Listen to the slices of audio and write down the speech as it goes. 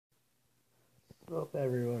What's up,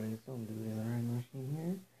 everybody? It's some dude in the Red Machine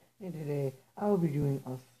here, and today I will be doing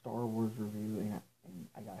a Star Wars review, and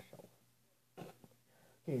I got a shelf.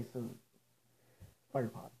 Okay, so fire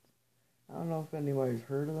pods. I don't know if anybody's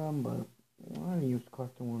heard of them, but I used to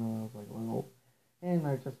collect one when I was like little, and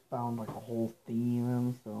I just found like a whole theme in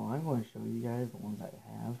them. So I'm going to show you guys the ones I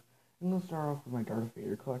have. I'm going to start off with my Darth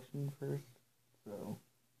Vader collection first. So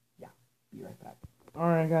yeah, be right back.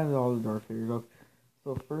 Alright, guys, all the Darth Vader stuff.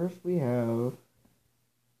 So first we have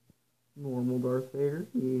normal Darth Vader.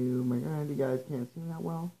 My God, you guys can't see that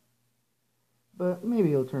well, but maybe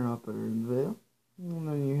he'll turn out better in the video. And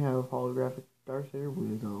then you have holographic Darth Vader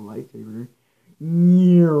with a lightsaber.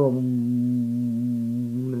 And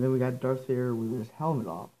then we got Darth Vader with his helmet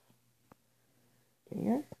off. Can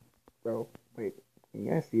you guys? Bro, wait. Can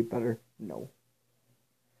you guys see it better? No.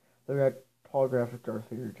 Then we got holographic Darth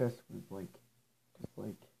Vader just with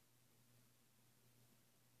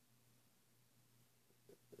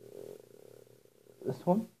this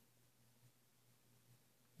one.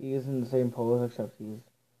 He is in the same pose, except he's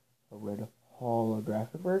a red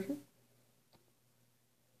holographic version.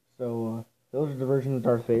 So, those are the versions of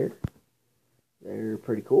Darth Vader. They're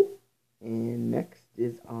pretty cool. And next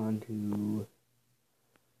is on to...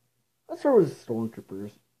 let's start with the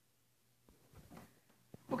Stormtroopers.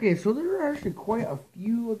 Okay, so there are actually quite a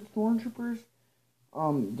few of the Stormtroopers.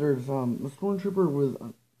 There's the Stormtrooper with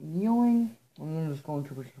kneeling, and then the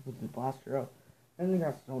Stormtrooper with the blaster up. And they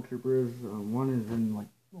got Stormtroopers. One is in like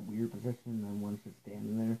a weird position, and one's just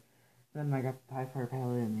standing there. Then I got the TIE Fighter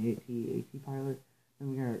pilot and the AT pilot.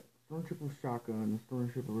 Then we got Stormtrooper with shotgun,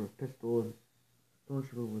 Stormtrooper with pistol, and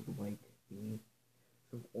Stormtrooper with a white thingy,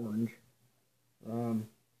 some orange.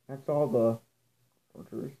 That's all the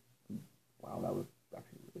Stormtroopers. Wow, that was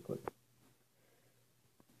actually really quick.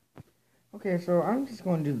 Okay, so I'm just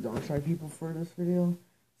going to do the dark side people for this video.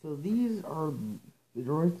 So these are the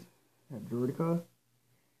droids. We have Droideka.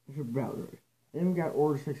 It's a battle droid. Then we got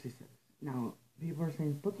Order 66. Now, people are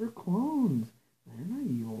saying, but they're clones. They're not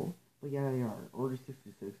evil. But yeah, they are. Order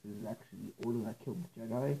 66 is actually the order that killed the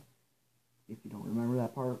Jedi. If you don't remember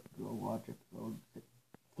that part, go watch episode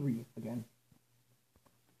 3 again.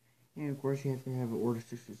 And of course, you have to have an Order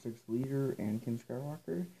 66 leader, Anakin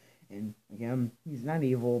Skywalker. And again, he's not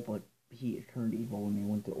evil, but he turned evil when they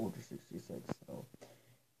went to Order 66. So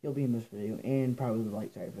he'll be in this video and probably the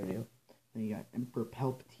light side video. Then you got Emperor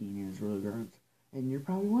Palpatine and his royal guards. And you're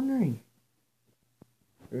probably wondering,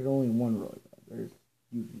 there's only one royal guard. There's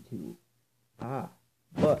usually two.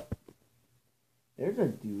 But there's a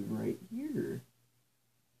dude right here.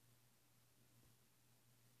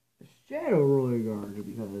 A Shadow Royal Guard,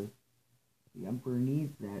 because the Emperor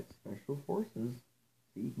needs that special forces.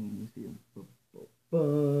 So you can see him.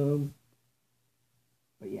 Boom.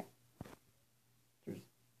 But yeah,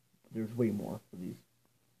 there's way more for these.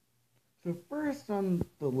 So first on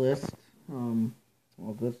the list,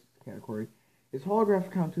 of this category is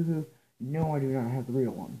holographic Count Dooku. No, I do not have the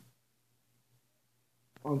real one,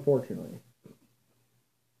 unfortunately.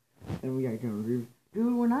 And we got General Grievous.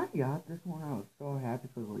 Dude, when I got this one, I was so happy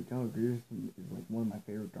because like General Grievous is like one of my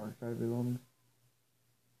favorite dark side villains.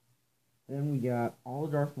 Then we got all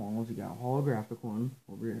the Darth Mauls. You got a holographic one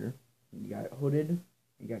over here. And you got Hooded. And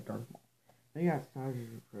you got Darth Maul. Then you got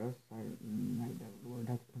Sergeant Chris. I never learned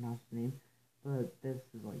how to pronounce the name. But this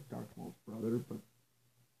is like Darth Maul's brother. But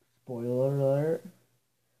spoiler alert.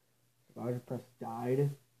 Sergeant Press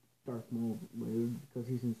died. Darth Maul lived because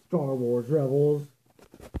he's in Star Wars Rebels.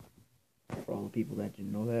 For all the people that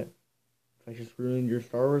didn't know that. If I just ruined your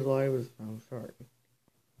Star Wars lives, I'm sorry.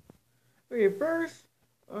 Okay, first,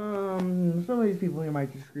 some of these people here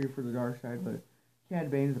might disagree for the dark side, but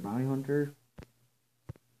Cad Bane is a bounty hunter.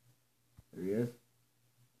 There he is.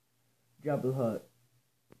 Jabba the Hutt,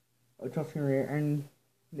 a Tusken Raider, and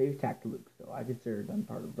they attacked Luke, so I consider them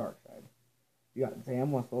part of the dark side. You got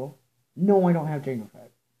Zam Wessel. No, I don't have Jango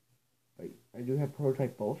Fett. But I do have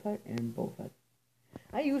prototype Boba Fett and Boba Fett.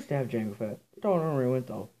 I used to have Jango Fett. Don't know where it went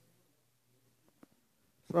though.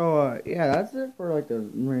 So, yeah, that's it for like the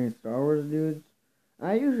main Star Wars dudes.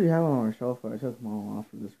 I usually have them on my shelf, but I took them all off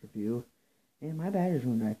for this review. And my batteries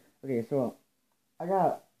went die. Okay, so I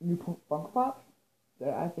got new Funko Pops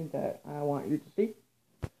that I think that I want you to see.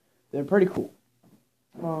 They're pretty cool.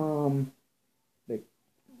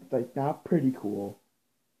 They're not pretty cool,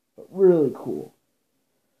 but really cool.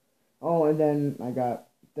 Oh, and then I got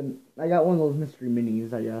one of those mystery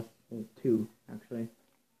minis, I guess. Two, actually.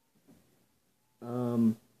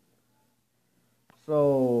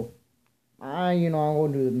 So I'm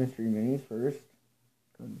going to do the mystery minis first,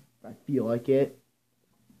 because I feel like it.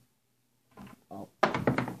 Oh,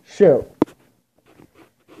 shoot.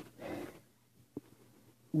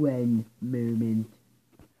 One moment.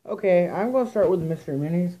 Okay, I'm gonna start with the mystery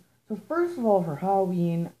minis. So first of all, for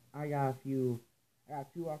Halloween, I got two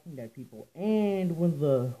Walking Dead people and one of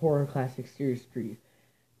the horror classic series 3.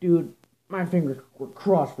 Dude, my fingers were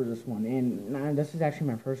crossed for this one, and this is actually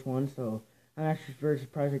my first one, so I'm actually very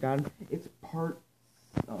surprised I got him. It's part.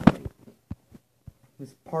 Oh wait,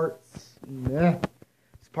 it's parts.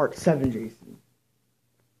 It's part 7, Jason.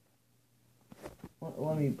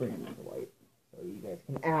 Let me bring him to the light so you guys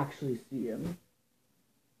can actually see him.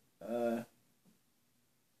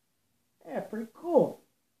 Yeah, pretty cool.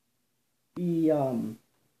 He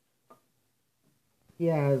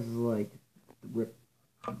has like rip.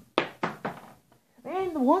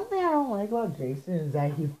 And the one thing I don't like about Jason is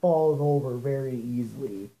that he falls over very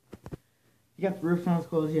easily. He got the rips on his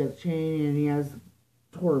clothes, he has a chain, and he has a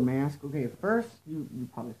Tor mask. Okay, first, you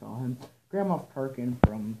probably saw him. Grandma Tarkin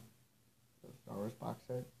from the Star Wars box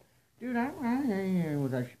set. Dude, I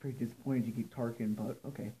was actually pretty disappointed to get Tarkin, but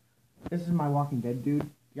okay. This is my Walking Dead dude.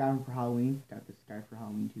 Got him for Halloween. Got this guy for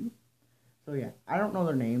Halloween too. So yeah, I don't know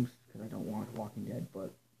their names because I don't watch Walking Dead,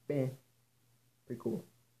 but pretty cool.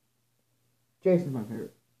 Jason's my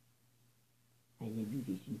favorite. I love you,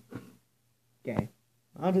 Jason. Okay,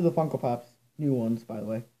 on to the Funko Pops. New ones, by the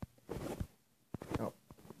way. Oh.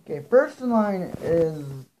 Okay, first in line is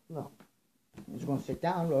I'm just gonna sit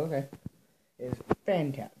down, but okay. Is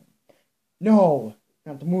Phantasm. No,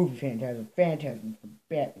 not the movie Phantasm. Phantasm from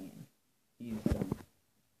Batman.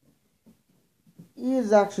 He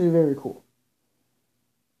is actually very cool.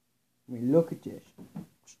 I mean, look at this.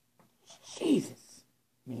 Jesus,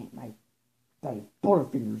 man, my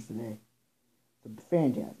butterfingers today. The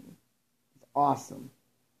Phantasm. It's awesome.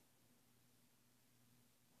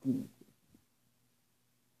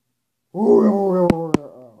 Oh,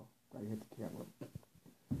 I hit the camera.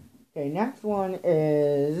 Okay, next one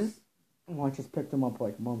is. I just picked him up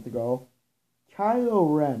like a month ago.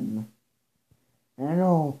 Kylo Ren. And I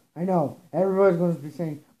know. Everybody's going to be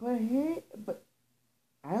saying, but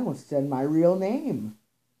I almost said my real name.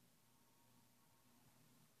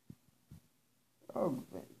 Oh,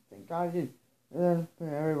 thank God I did. And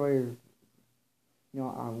then everybody's,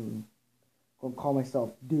 I'm going to call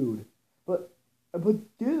myself Dude. But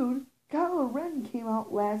Dude, Kylo Ren came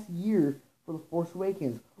out last year for The Force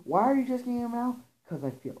Awakens. Why are you just getting him out? Because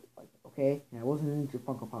I feel like it, okay? And I wasn't into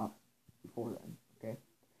Funko Pops before then, okay?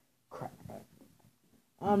 Crap.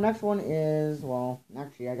 Next one is, well,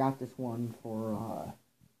 actually, I got this one for,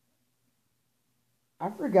 I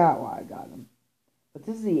forgot why I got him. But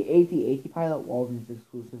this is the AT-AT pilot, Walgreens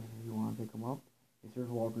exclusive if you want to pick them up. If there's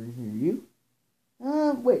Walgreens near you.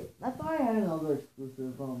 Wait, I thought I had another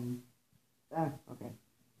exclusive, okay.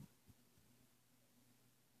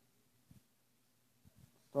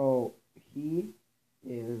 So, he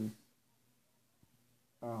is,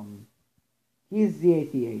 he's the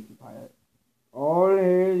AT-AT pilot. All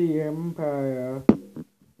hail the Empire.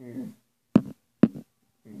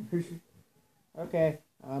 Okay.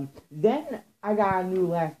 Then I got a new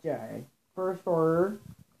Last Jedi. First Order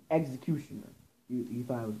Executioner. You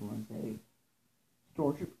thought I was going to say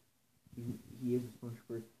Stormtrooper. He is a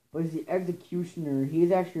Stormtrooper. But he's the Executioner.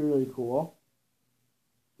 He's actually really cool.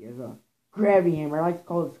 He has a gravity hammer. I like to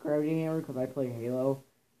call it gravity hammer because I play Halo.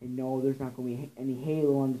 And no, there's not going to be any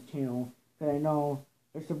Halo on this channel. Because I know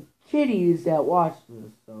there's some kiddies that watch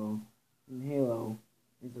this, so Halo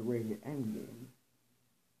is a rated M game.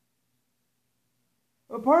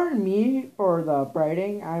 But pardon me for the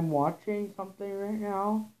writing. I'm watching something right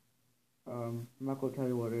now. I'm not gonna tell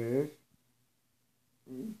you what it is.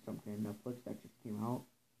 Something on Netflix that just came out.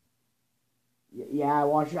 Yeah, I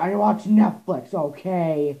watch Netflix.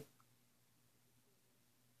 Okay.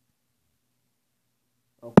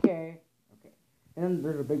 And then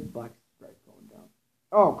there's a big black stripe going down.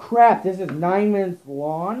 Oh crap! This is 9 minutes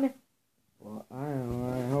long. Well, I don't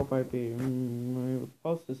know. I hope I be able to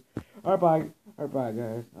post this. Alright, bye,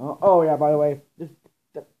 guys. Oh yeah. By the way, this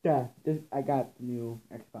I got the new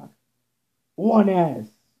Xbox One S.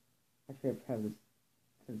 Actually, I've had this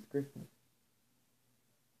since Christmas.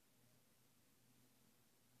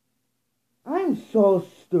 I'm so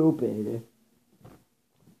stupid.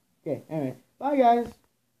 Okay. Anyway, bye, guys.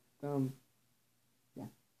 Yeah.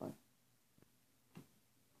 Bye.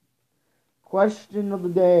 Question of the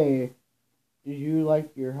day. Did you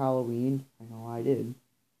like your Halloween? I know I did.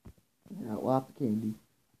 I got lots of candy.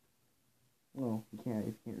 Well, you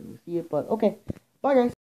can't really see it, but okay. Bye, guys.